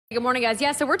Good morning, guys.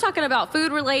 Yeah, so we're talking about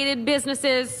food-related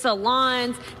businesses,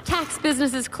 salons, tax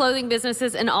businesses, clothing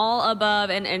businesses, and all above,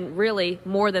 and really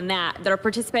more than that are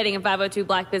participating in 502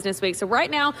 Black Business Week. So right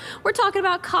now, we're talking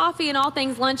about coffee and all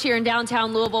things lunch here in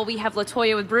downtown Louisville. We have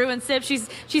LaToya with Brew Sip.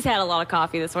 She's had a lot of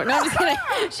coffee this morning. No, I'm just kidding.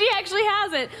 She actually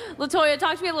hasn't. LaToya,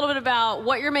 talk to me a little bit about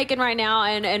what you're making right now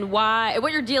and what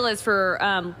your deal is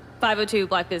for 502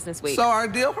 Black Business Week. So our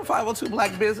deal for 502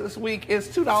 Black Business Week is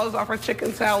 $2 off our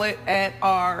chicken salad at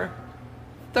our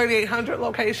 3800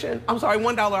 location. I'm sorry,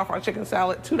 $1 off our chicken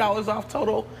salad, $2 off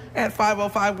total at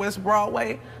 505 West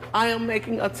Broadway. I am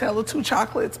making a Tella 2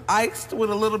 chocolates iced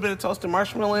with a little bit of toasted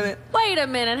marshmallow in it. Wait a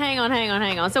minute, hang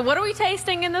on. So what are we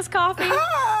tasting in this coffee?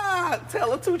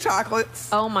 Tella 2 chocolates.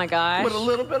 Oh my gosh. With a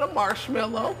little bit of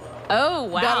marshmallow. Oh,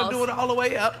 wow. Gotta do it all the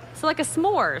way up. So like a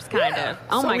s'mores, kind of.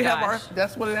 Oh, so my we gosh.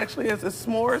 That's what it actually is. It's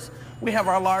s'mores. We have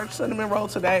our large cinnamon roll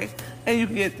today. And you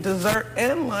can get dessert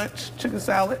and lunch, chicken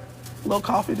salad, a little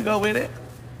coffee to go with it.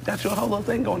 Got you a whole little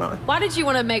thing going on. Why did you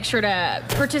want to make sure to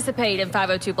participate in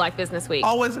 502 Black Business Week?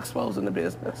 Always exposing the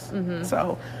business.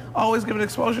 So always giving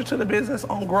exposure to the business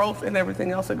on growth and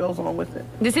everything else that goes on with it.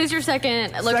 This is your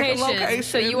second location.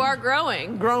 So you are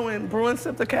growing. Growing. Brew and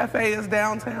Sip, the cafe is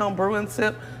downtown. Brew and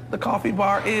Sip, the coffee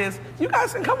bar is. You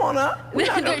guys can come on up. We're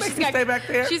not gonna make you stay back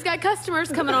there. She's got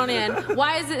customers coming on in.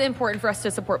 Why is it important for us to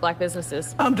support Black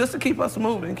businesses? Just to keep us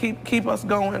moving, keep us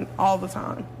going all the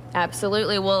time.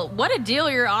 Absolutely. Well, what a deal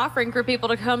you're offering for people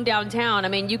to come downtown. I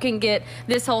mean, you can get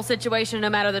this whole situation, no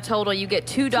matter the total, you get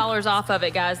 $2 off of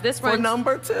it, guys. This runs for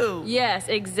number 2. Yes,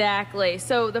 exactly.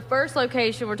 So the first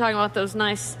location, we're talking about those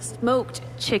nice smoked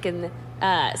chicken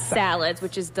salads,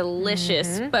 which is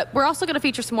delicious. But we're also going to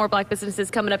feature some more Black businesses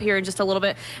coming up here in just a little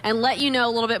bit and let you know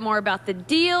a little bit more about the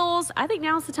deals. I think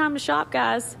now's the time to shop,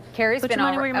 guys. Carrie's Put been your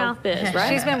money where your mouth is,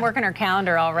 right? She's been working her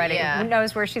calendar already. Yeah. Who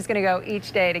knows where she's going to go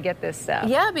each day to get this stuff.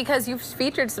 Yeah, because you've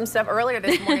featured some stuff earlier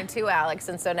this morning too, Alex,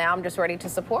 and so now I'm just ready to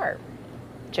support.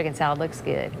 Chicken salad looks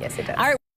good. Yes, it does. All right.